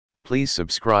Please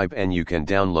subscribe, and you can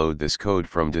download this code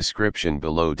from description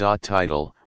below.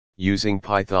 Title: Using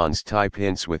Python's type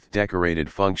hints with decorated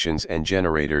functions and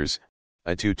generators,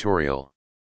 a tutorial.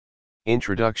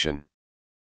 Introduction.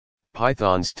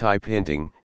 Python's type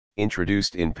hinting,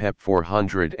 introduced in PEP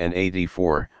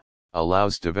 484,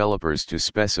 allows developers to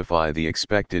specify the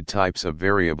expected types of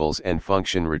variables and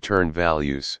function return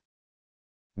values.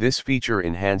 This feature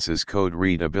enhances code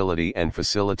readability and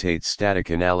facilitates static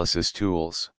analysis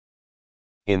tools.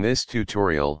 In this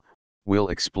tutorial, we'll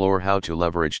explore how to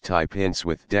leverage type hints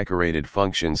with decorated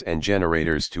functions and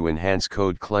generators to enhance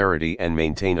code clarity and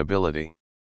maintainability.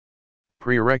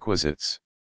 Prerequisites.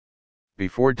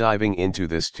 Before diving into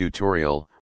this tutorial,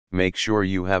 make sure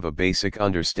you have a basic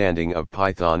understanding of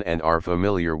Python and are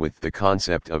familiar with the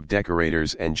concept of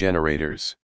decorators and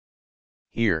generators.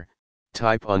 Here,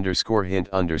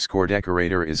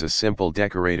 type_hint_decorator is a simple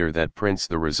decorator that prints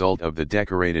the result of the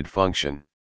decorated function.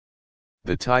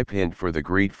 The type hint for the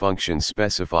greet function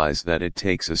specifies that it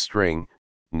takes a string,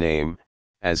 name,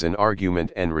 as an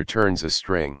argument and returns a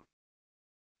string.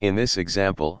 In this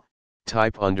example,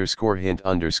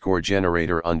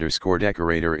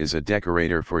 type_hint_generator_decorator is a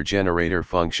decorator for generator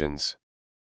functions.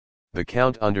 The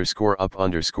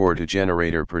count_up_ to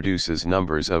generator produces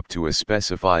numbers up to a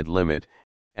specified limit,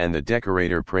 and the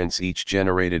decorator prints each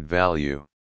generated value.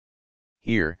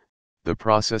 Here, the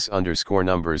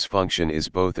process_numbers function is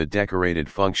both a decorated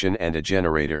function and a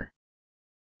generator.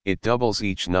 It doubles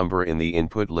each number in the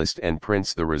input list and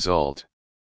prints the result.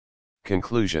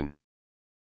 Conclusion.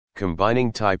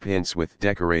 Combining type hints with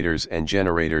decorators and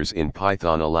generators in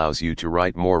Python allows you to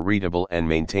write more readable and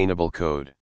maintainable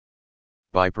code.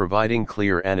 By providing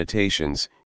clear annotations,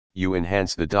 you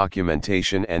enhance the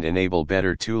documentation and enable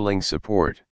better tooling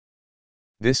support.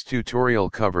 This tutorial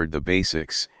covered the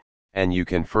basics, and you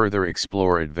can further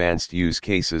explore advanced use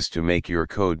cases to make your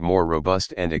code more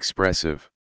robust and expressive.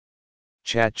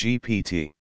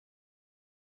 ChatGPT.